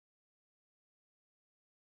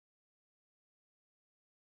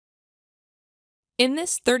In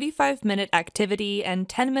this 35-minute activity and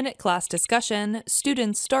 10-minute class discussion,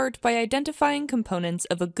 students start by identifying components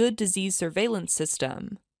of a good disease surveillance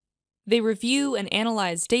system. They review and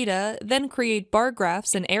analyze data, then create bar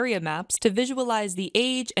graphs and area maps to visualize the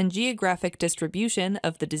age and geographic distribution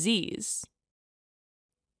of the disease.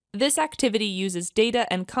 This activity uses data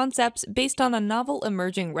and concepts based on a novel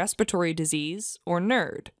emerging respiratory disease, or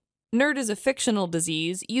NERD. NERD is a fictional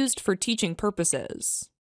disease used for teaching purposes.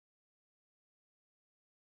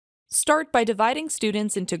 Start by dividing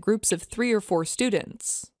students into groups of 3 or 4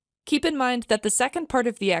 students. Keep in mind that the second part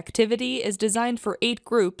of the activity is designed for 8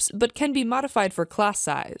 groups but can be modified for class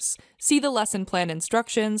size. See the lesson plan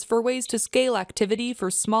instructions for ways to scale activity for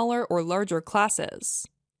smaller or larger classes.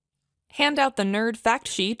 Hand out the NERD fact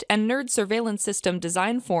sheet and NERD surveillance system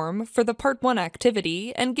design form for the Part 1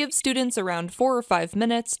 activity and give students around 4 or 5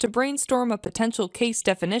 minutes to brainstorm a potential case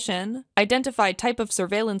definition, identify type of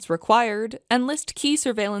surveillance required, and list key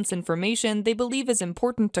surveillance information they believe is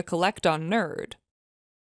important to collect on NERD.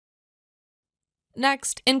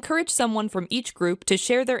 Next, encourage someone from each group to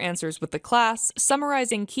share their answers with the class,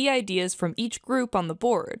 summarizing key ideas from each group on the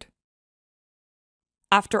board.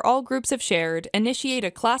 After all groups have shared, initiate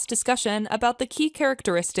a class discussion about the key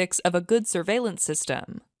characteristics of a good surveillance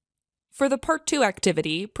system. For the Part 2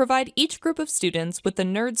 activity, provide each group of students with the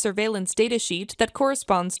NERD surveillance datasheet that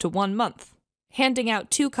corresponds to 1 month. Handing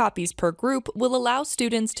out 2 copies per group will allow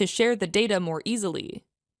students to share the data more easily.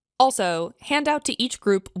 Also, hand out to each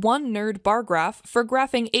group 1 NERD bar graph for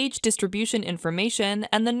graphing age distribution information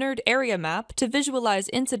and the NERD area map to visualize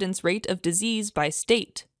incidence rate of disease by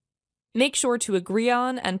state. Make sure to agree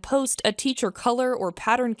on and post a teacher color or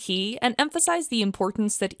pattern key and emphasize the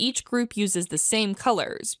importance that each group uses the same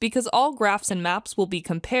colors because all graphs and maps will be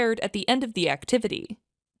compared at the end of the activity.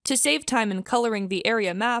 To save time in coloring the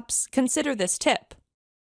area maps, consider this tip.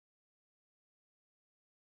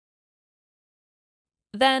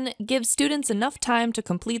 Then, give students enough time to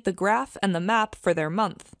complete the graph and the map for their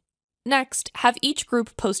month. Next, have each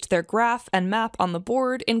group post their graph and map on the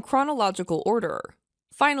board in chronological order.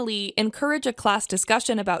 Finally, encourage a class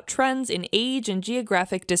discussion about trends in age and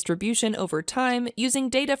geographic distribution over time using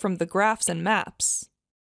data from the graphs and maps.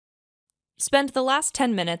 Spend the last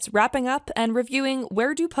 10 minutes wrapping up and reviewing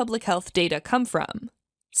where do public health data come from.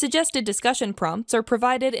 Suggested discussion prompts are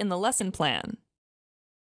provided in the lesson plan.